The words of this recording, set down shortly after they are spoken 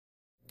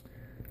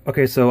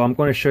Okay, so I'm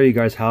going to show you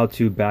guys how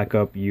to back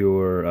up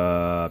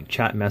your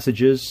chat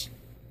messages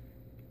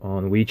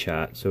on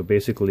WeChat. So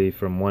basically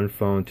from one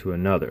phone to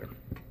another.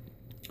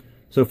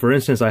 So for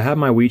instance, I have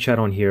my WeChat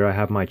on here, I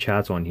have my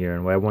chats on here,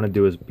 and what I want to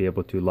do is be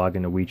able to log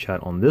into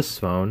WeChat on this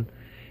phone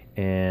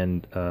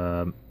and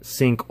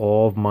sync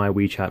all of my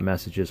WeChat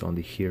messages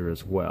onto here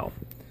as well.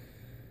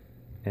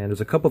 And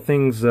there's a couple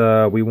things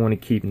we want to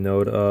keep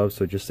note of,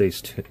 so just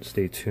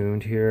stay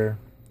tuned here.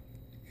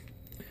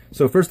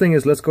 So first thing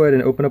is, let's go ahead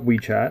and open up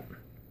WeChat.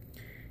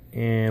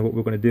 And what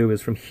we're going to do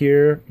is from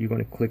here, you're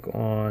going to click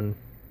on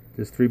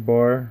this three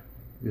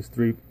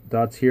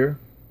dots here.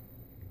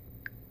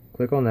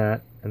 Click on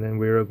that, and then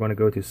we're going to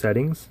go to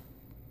Settings.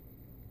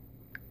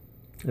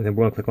 And then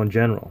we're going to click on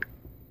General.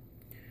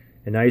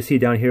 And now you see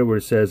down here where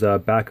it says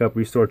Backup,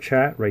 Restore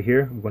Chat, right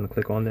here. We're going to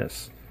click on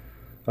this.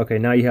 Okay,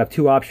 now you have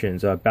two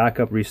options,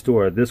 Backup,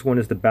 Restore. This one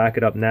is to back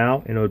it up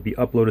now, and it would be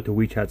uploaded to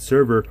WeChat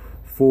server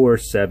for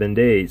 7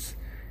 days.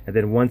 And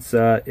then once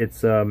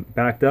it's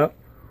backed up,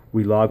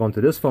 we log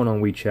onto this phone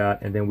on WeChat,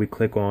 and then we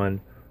click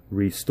on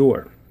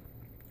Restore.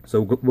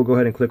 So we'll go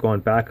ahead and click on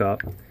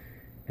Backup.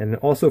 And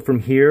also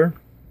from here,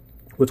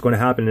 what's going to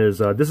happen is,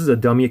 this is a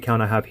dummy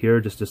account I have here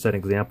just to set an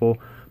example,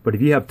 but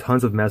if you have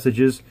tons of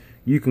messages,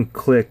 you can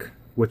click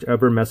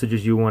whichever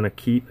messages you want to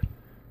keep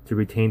to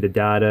retain the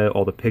data,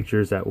 all the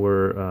pictures that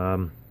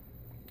were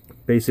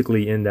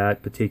basically in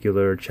that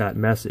particular chat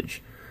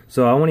message.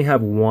 So I only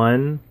have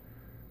one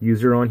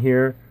user on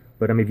here,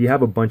 but I mean, if you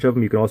have a bunch of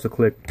them, you can also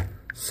click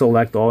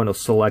Select All, and it'll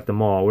select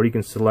them all, or you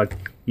can select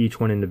each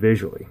one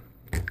individually.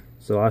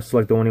 So I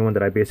select the only one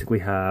that I basically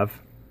have,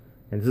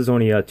 and this is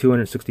only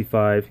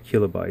 265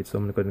 kilobytes. So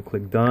I'm going to go ahead and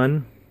click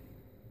Done.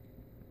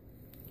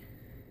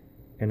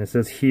 And it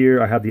says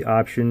here I have the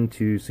option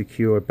to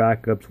secure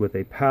backups with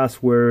a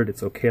password.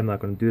 It's okay, I'm not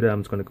going to do that. I'm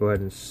just going to go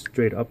ahead and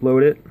straight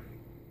upload it.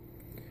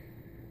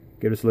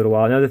 Give this a little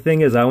while. Now the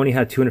thing is, I only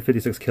had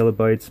 256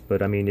 kilobytes,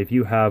 but I mean, if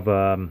you have,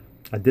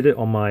 I did it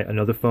on my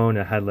another phone.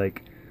 I had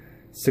like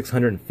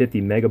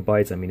 650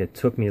 megabytes. I mean, it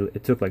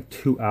took like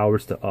 2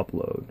 hours to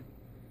upload.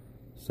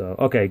 So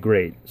okay,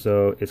 great.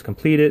 So it's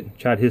completed.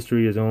 Chat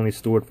history is only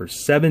stored for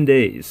 7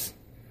 days.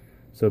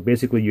 So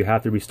basically, you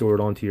have to restore it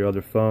onto your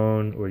other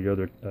phone or your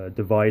other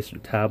device or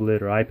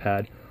tablet or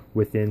iPad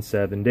within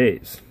 7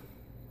 days.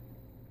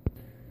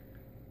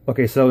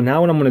 Okay, so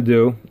now what I'm going to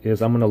do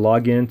is I'm going to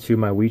log into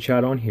my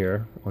WeChat on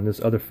here on this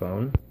other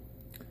phone.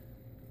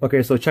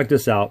 Okay, so check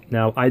this out.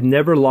 Now, I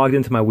never logged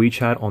into my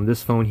WeChat on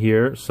this phone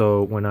here.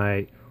 So when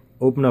I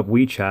open up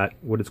WeChat,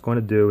 what it's going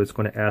to do is it's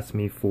going to ask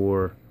me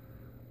for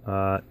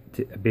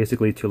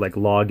basically to like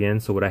log in.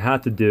 So what I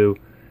have to do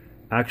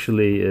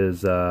actually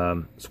is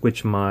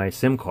switch my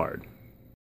SIM card.